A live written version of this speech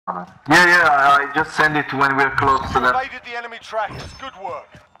Yeah, I just sent it when we're close to that. Evaded the enemy trackers. Good work.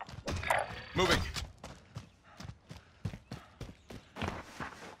 Moving.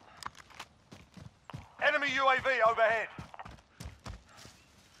 Enemy UAV overhead.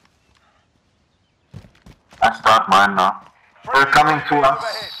 I start mine now. They're coming to UAV us.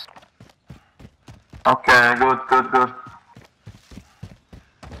 overhead. Okay, good.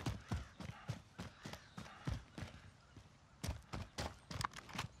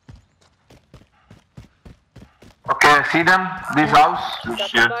 Okay, I see them. This house. Got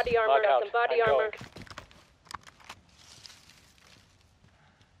Shit. some body armor, got some body armor.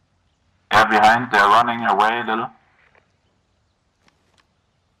 Yeah, behind. They're running away a little.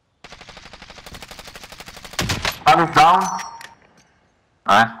 One is down.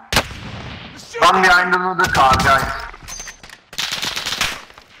 Nice. One behind the car, guys.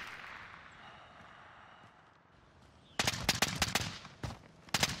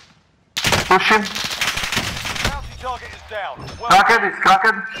 Push him. Bounty target is down. Well, Cracked, it's cracked.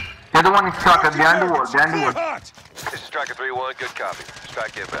 The other one is cracked, behind the wall, Hot! This is Striker 3-1, good copy.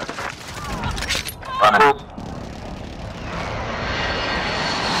 Strike inbound. Running.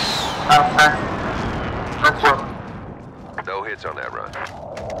 Let's go. No hits on that run.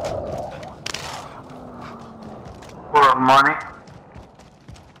 For money.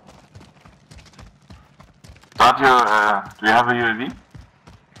 Start your, do you have a UAV?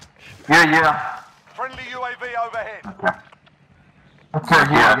 Yeah. friendly UAV overhead. Okay. Okay,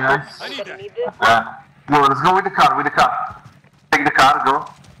 here, guys. I need Anybody that. need this? Yeah. Go, let's go with the car, Take the car, go.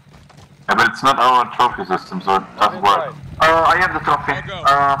 Yeah, but it's not our trophy system, so it doesn't work. I have the trophy.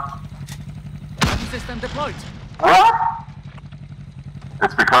 I'll go. System deployed. What?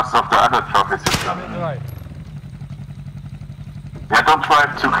 It's because of the other trophy system. Yeah, don't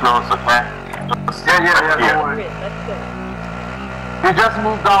drive too close, okay? Just Yeah, here. don't worry. Grid, let's go. You just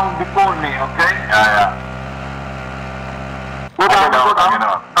move down before me, okay? Yeah. Go down, go down.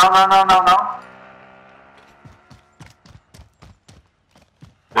 No.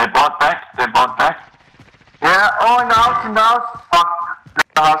 They bought back. Yeah, oh, in the house. Fuck.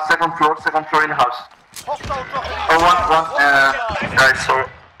 The house, second floor in the house. Hostile dropping. Oh, one, guys, sorry.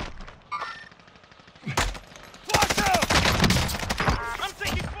 I'm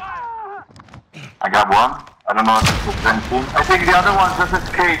taking fire. I got one. I don't know if it's the same team. I think the other one just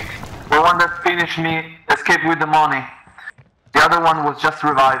escaped. The one that finished me escaped with the money. The other one was just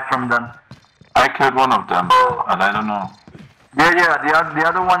revived from them. I killed one of them, and I don't know. Yeah, the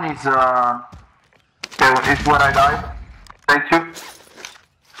other one is, is where I died. Thank you.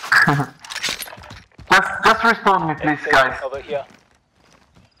 just respawn me, please, guys. Over here.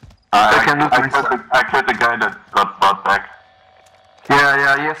 I can loot myself. I killed the guy that got brought back.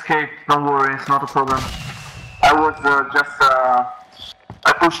 Yeah, he escaped. Don't worry, it's not a problem. I was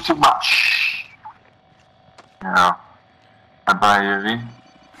I pushed too much. Yeah. I buy UAV.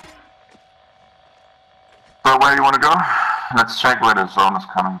 So where you want to go? Let's check where the zone is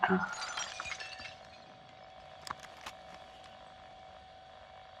coming to.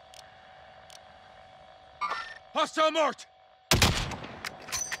 Hostile marked!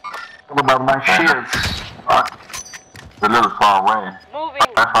 What about my shields? Fuck. It's a little far away. Moving.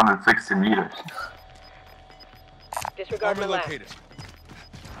 560 meters. Disregard my Armor last. located.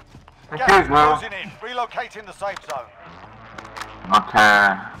 Thank Gas you, is bro. closing in. Relocating the safe zone.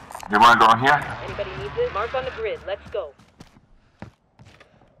 Okay. You want to go here? Anybody need this? Mark on the grid. Let's go.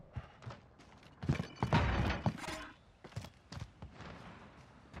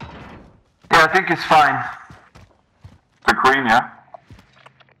 Yeah, I think it's fine. The green, yeah?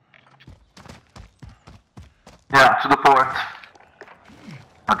 Yeah, to the port.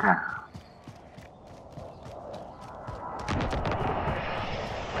 Okay.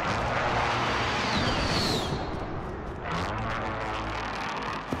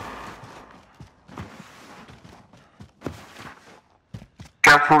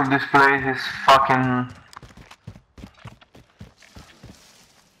 Careful, this place is fucking...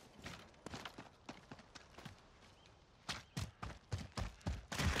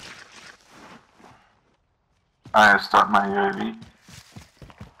 I start my UAV.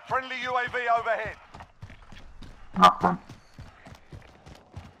 Friendly UAV overhead. Nothing.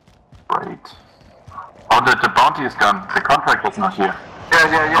 Great. Oh, the bounty is gone. The contract is not here.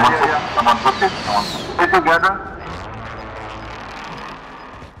 Yeah. Someone took it. Stay together.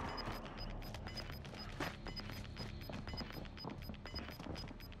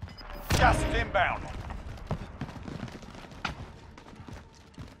 Gas is inbound.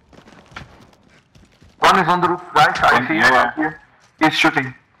 One is on the roof, guys. I see Yeah. right here. He's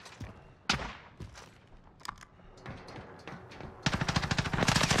shooting.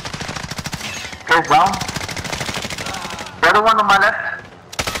 Face down. The other one on my left.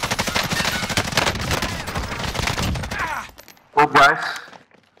 Good guys.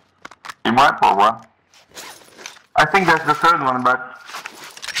 Team wipe or what? I think that's the third one, but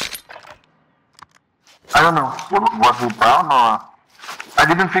I don't know. Was he down or? I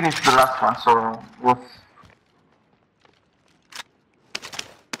didn't finish the last one, so it was.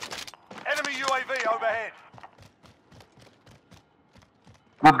 Enemy UAV overhead.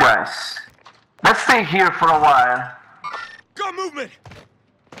 Good guys. Let's stay here for a while. Got movement!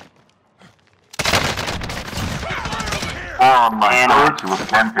 Oh my god, he was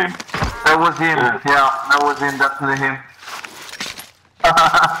camping. That was him. Yeah, that was him. Definitely him.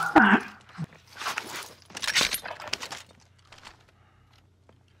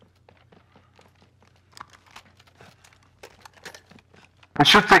 We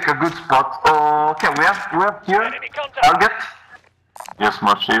should take a good spot. Oh, okay, we have here. Enemy contact. Target. Yes,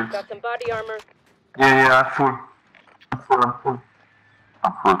 more shields. Got some body armor. Yeah, I'm full. I'm full.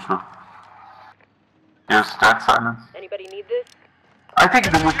 I'm full too. Here's that silence. Anybody need this? I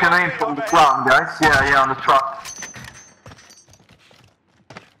think that we can aim from the ground, guys. Yeah, on the truck.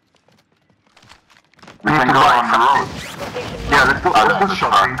 We can go on the road. Location Yeah, marked.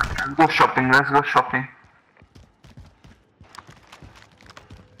 let's go shopping. Let's go shopping.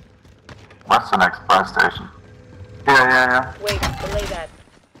 What's the next buy station? Yeah. Wait, delay that.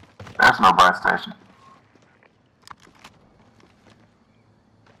 There's no buy station.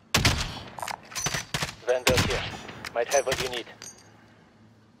 Vendor here. Might have what you need.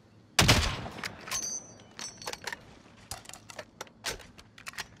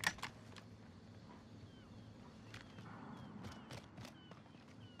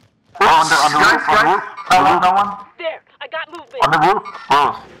 On the roof, on the roof. That one. There, I got movement. On the roof,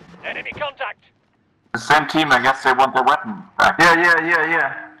 both. Enemy contact. The same team, I guess they want their weapon back.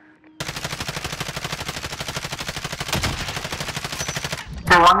 Yeah.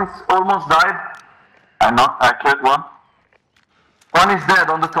 Okay, one is almost died. I killed one. One is dead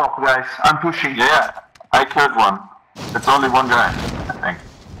on the top, guys. I'm pushing. Yeah, I killed one. It's only one guy, I think.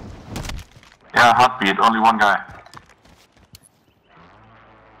 Yeah, heartbeat, only one guy.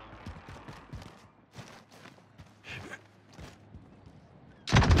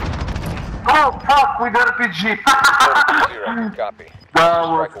 Oh fuck, we got a PG. 0, copy. That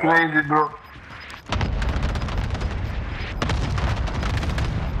was Strike one. crazy, bro.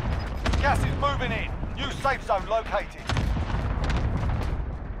 Gas is moving in. New safe zone located.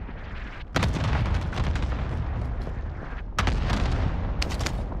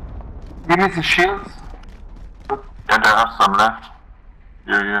 Give me the shields. Yeah, there are some left.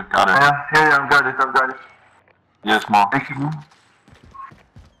 You got it. Yeah, I've got it. Here's more. Thank you.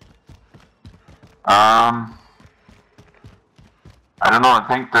 I don't know, I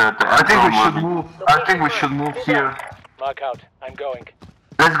think the I think we zone should will be- move. I think we should move here. Mark out. I'm going.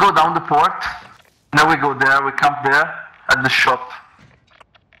 Let's go down the port. Now we go there, we camp there at the shop.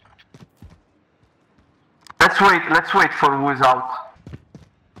 Let's wait for who is out.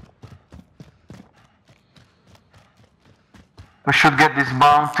 We should get this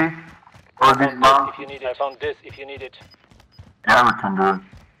bounty. Or this If bounty. you need it. I found this if you need it. Yeah, we can do it.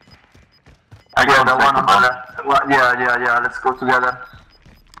 I Yeah, got the the one on the left. Yeah, let's go together.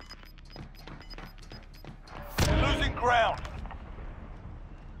 We're losing ground.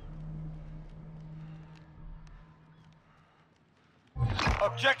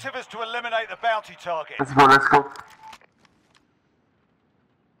 Objective is to eliminate the bounty target. Let's go.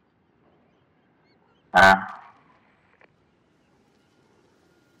 Yeah.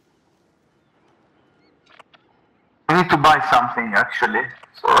 We need to buy something actually,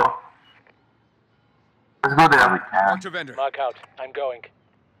 so let's go there. We can. Mark to vendor. Mark out. I'm going.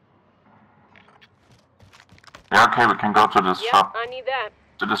 Yeah, okay, we can go to this Yep, shop. I need that.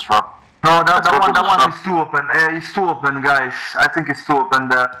 To this shop. No, that go to one the shop. is too open. It's too open, guys. I think it's too open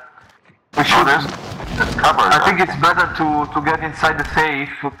there. We Oh, should. it's covered. I think it's better to get inside the safe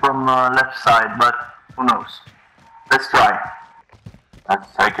from left side, but who knows? Let's try. Let's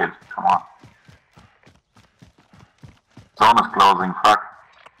take it. Come on. Zone is closing. Fuck.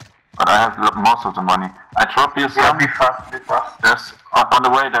 But I have most of the money. I drop you some. Yeah, be fast. There's on the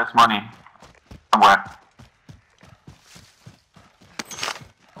way. There's money somewhere.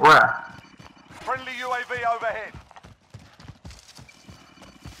 Where? Friendly UAV overhead.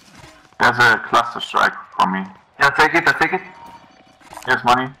 There's a cluster strike for me. Yeah, take it. I take it. Here's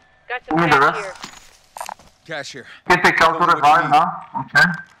money. Got some Give me the cash rest. here. Cash here. Can take out to revive, huh? Okay.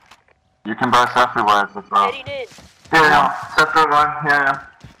 You can buy self-revives as well. Heading in. Yeah. Set revive. Yeah.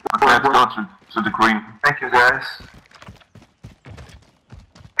 Okay, let's go to the green. Thank you, guys.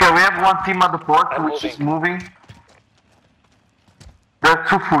 Okay, we have one team at the port I'm which is moving. There are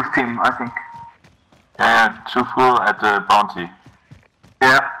 2 full team, I think. Yeah, 2 full at the bounty.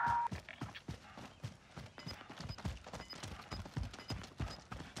 Yeah.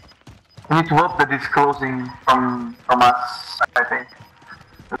 We need to hope that it's closing from us, I think.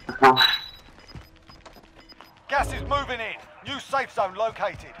 Let's go. Gas is moving in. New safe zone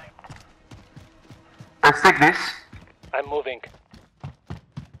located. Let's take this. I'm moving.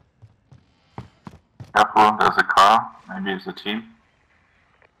 Careful, there's a car. Maybe it's a team.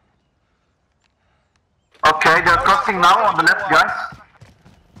 Okay, they're crossing now on the left, guys.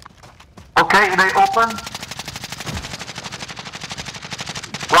 Okay, they open.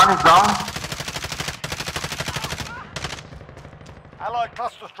 One is down. Allied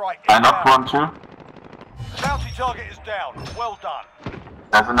cluster strike I knocked inbound. one too. Bounty target is down. Well done.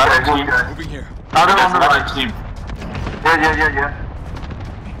 There's another team. Moving here. Other There's on the another right. team. Yeah.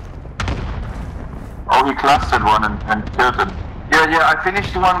 Oh, he clustered one and killed him. Yeah, I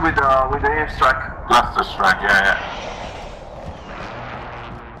finished one with the airstrike. Cluster strike, yeah.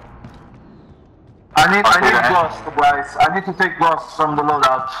 I need Okay. gloss, guys. I need to take gloss from the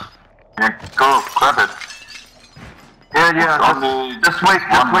loadout. Yeah, go, grab it. Yeah, It's only just wait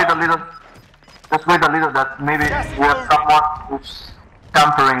one a little. Just wait a little that maybe Yes, we have someone who's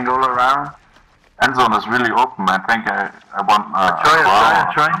campering all around. End zone is really open. I think I want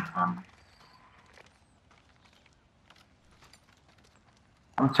try.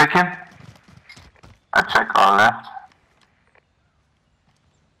 I'm checking. I check all left.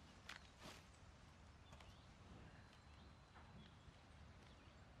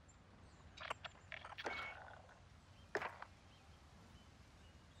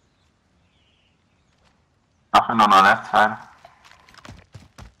 Nothing on our left side.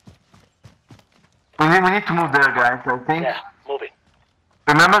 We need to move there, guys, I think. Yeah, moving.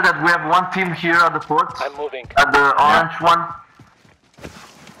 Remember that we have one team here at the port. I'm moving. At the orange one.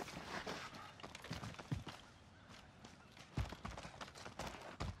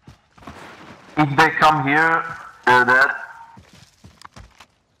 If they come here, they're dead.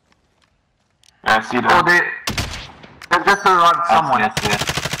 Yeah, I see them. Oh, they just arrived someone. Yes.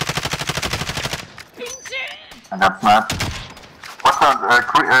 And that's not. What's that? They're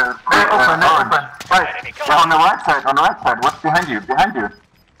open. Right. Yeah, on the right side. What's behind you? Gas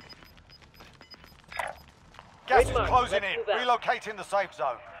is Good mark. closing Let's in. move out. Relocating the safe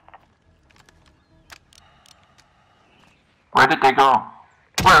zone. Where did they go?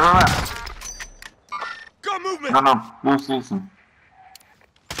 Where? Got movement! No, blue season.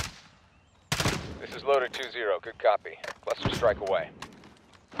 This is loader 2-0. Good copy. Cluster strike away.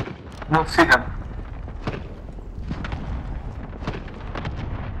 Don't see them.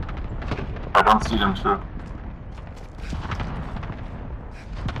 I don't see them too.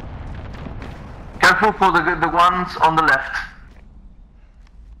 Careful for the ones on the left.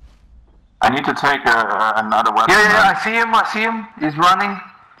 I need to take another weapon. Yeah, I see him. He's running.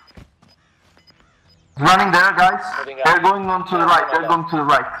 He's running there, guys. Moving out. They're going on to the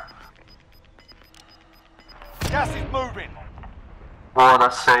right. Gas is moving. Oh,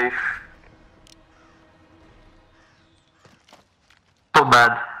 that's safe. So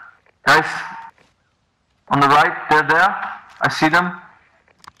bad. Guys, on the right, they're there. I see them.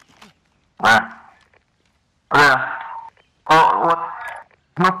 Where? There. Oh, what?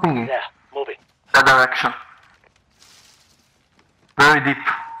 Not thingy. Yeah, moving. That direction. Very deep.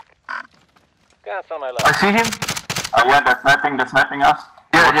 Gas on my I left. see him. Oh yeah, they're sniping us.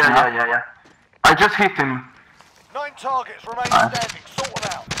 Yeah. I just hit him. 9 targets remain standing. Sort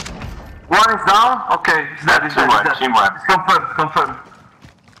them out. One is down. Okay, he's dead. Teamwork. It's confirmed.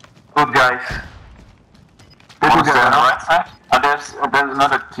 Good guys. Want to stay on the Huh? right side? Oh, there's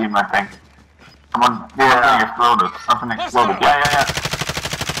another team, I think. Come on, Yeah. Something exploded. Yeah.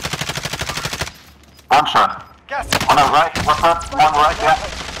 One shot. Gas is On the right, what's up? One right, yeah.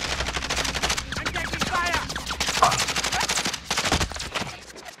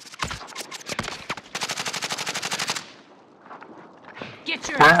 Get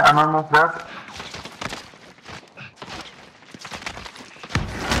your Okay, I'm almost dead.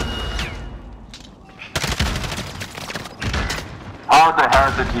 How the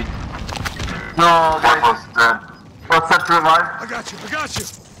hell did he? No, That guys. was dead. What's that revive? I got you!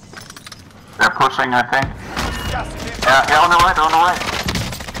 They're pushing, I think. gas is in. Yeah, on the right.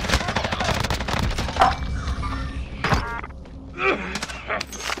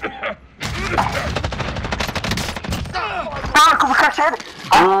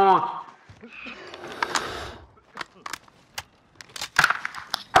 Good.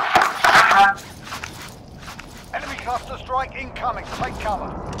 Enemy cluster strike incoming. Take cover.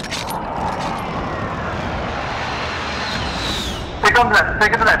 Take on the left,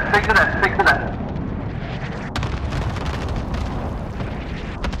 take it to the left, take it to the left, take it to the left.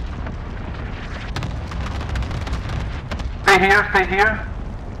 Stay here, stay here.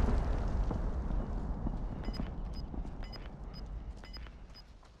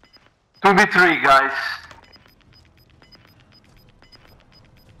 Two v three, guys.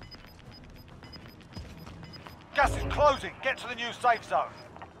 Gas is closing. Get to the new safe zone.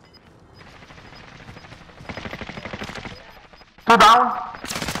 Two down.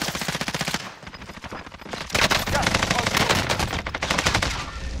 Gas is closing.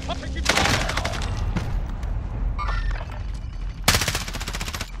 I'll pick you up.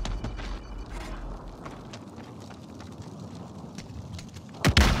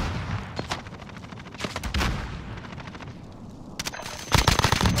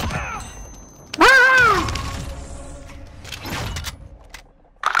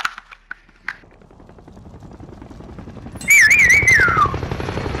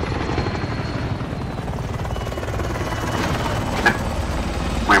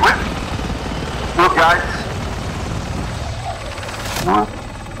 We win. Look, guys.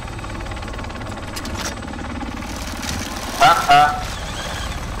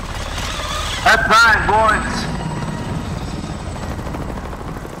 That's fine, boys.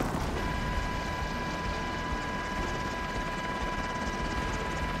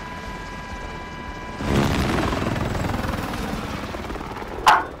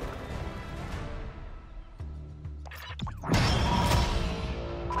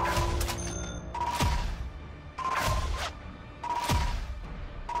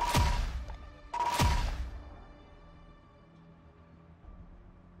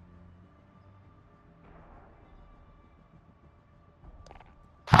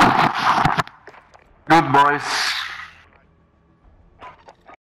 Good boys.